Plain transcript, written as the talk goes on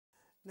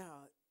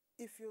Now,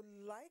 if you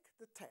like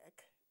the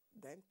tech,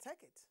 then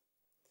take it.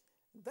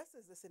 This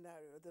is the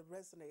scenario that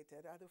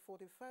resonated at the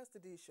 41st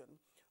edition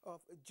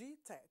of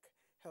GITEX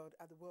held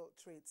at the World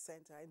Trade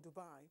Center in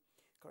Dubai.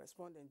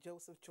 Correspondent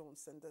Joseph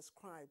Johnson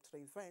described the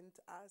event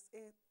as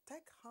a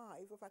tech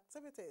hive of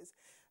activities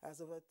as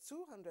over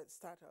 200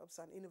 startups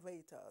and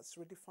innovators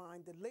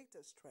redefined the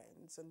latest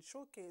trends and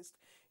showcased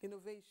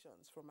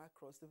innovations from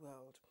across the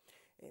world.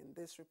 In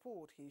this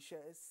report, he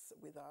shares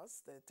with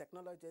us the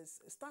technologies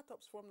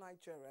startups from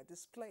Nigeria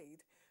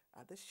displayed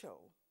at the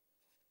show.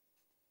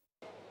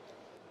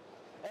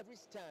 Every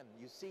stand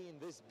you see in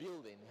this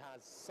building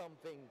has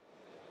something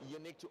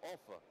unique to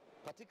offer,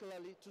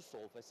 particularly to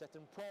solve a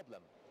certain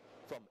problem.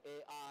 From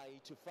AI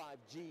to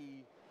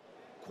 5G,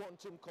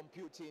 quantum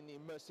computing,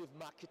 immersive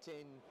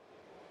marketing,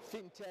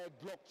 fintech,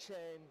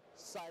 blockchain,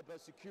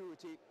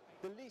 cybersecurity,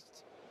 the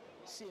list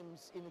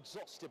seems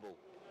inexhaustible.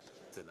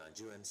 The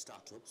Nigerian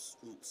startups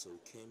also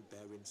came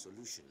bearing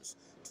solutions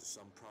to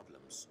some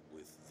problems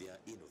with their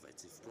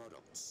innovative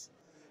products,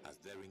 as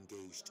they're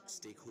engaged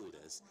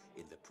stakeholders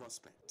in the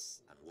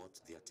prospects and what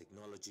their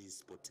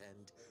technologies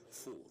portend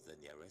for the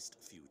nearest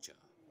future.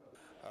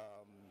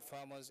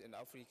 Farmers in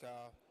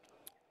Africa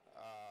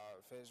are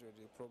faced with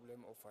the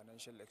problem of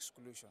financial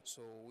exclusion.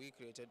 So we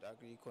created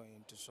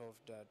AgriCoin to solve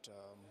that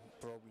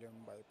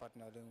problem by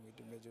partnering with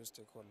the major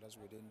stakeholders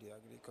within the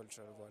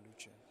agricultural value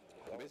chain.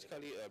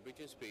 Basically,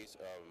 Breathing Space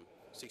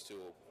seeks to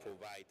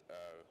provide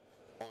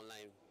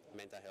online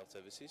mental health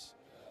services.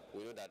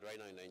 We know that right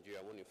now in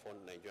Nigeria, 1 in 4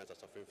 Nigerians are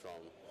suffering from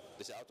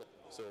this.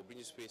 So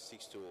Breathing Space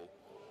seeks to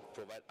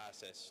provide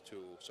access to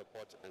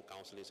support and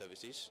counseling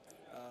services.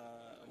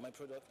 My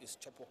product is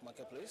Chopwork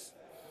Marketplace.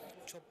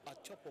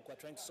 At Chopwork, we're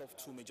trying to solve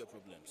 2 major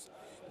problems.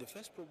 The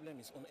first problem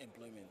is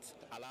unemployment.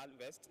 Allow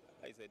Invest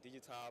is a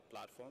digital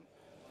platform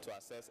to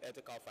access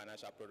ethical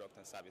financial products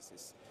and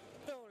services.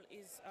 Toll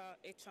is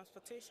a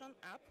transportation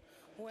app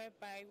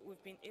whereby we're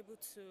able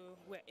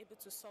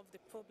to solve the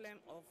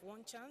problem of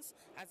one chance,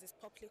 as it's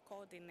popularly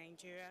called in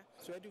Nigeria.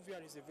 So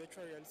EduVR is a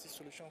virtual reality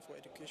solution for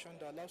education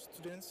that allows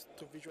students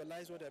to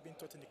visualize what they're being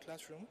taught in the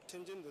classroom.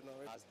 Changing the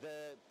narrative. As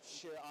they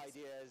share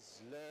ideas,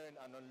 learn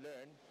and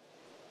unlearn,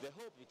 the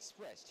hope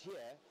expressed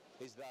here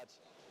is that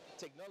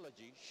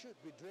technology should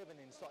be driven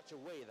in such a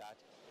way that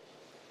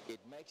it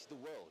makes the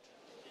world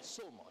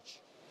so much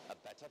a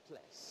better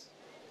place.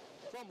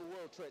 From the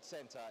World Trade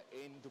Center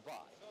in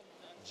Dubai,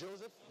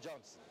 Joseph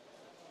Johnson,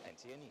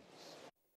 NTA News.